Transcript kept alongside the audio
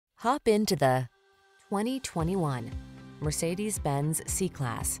Hop into the 2021 Mercedes-Benz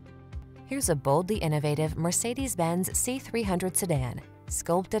C-Class. Here's a boldly innovative Mercedes-Benz C300 sedan.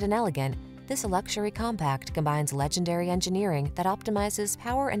 Sculpted and elegant, this luxury compact combines legendary engineering that optimizes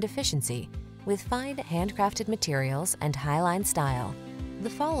power and efficiency with fine handcrafted materials and highline style.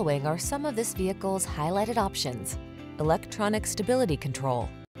 The following are some of this vehicle's highlighted options: electronic stability control,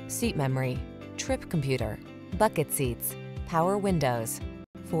 seat memory, trip computer, bucket seats, power windows,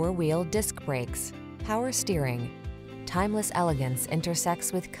 four-wheel disc brakes, power steering. Timeless elegance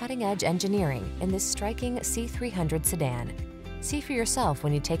intersects with cutting-edge engineering in this striking C300 sedan. See for yourself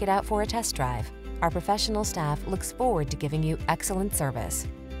when you take it out for a test drive. Our professional staff looks forward to giving you excellent service.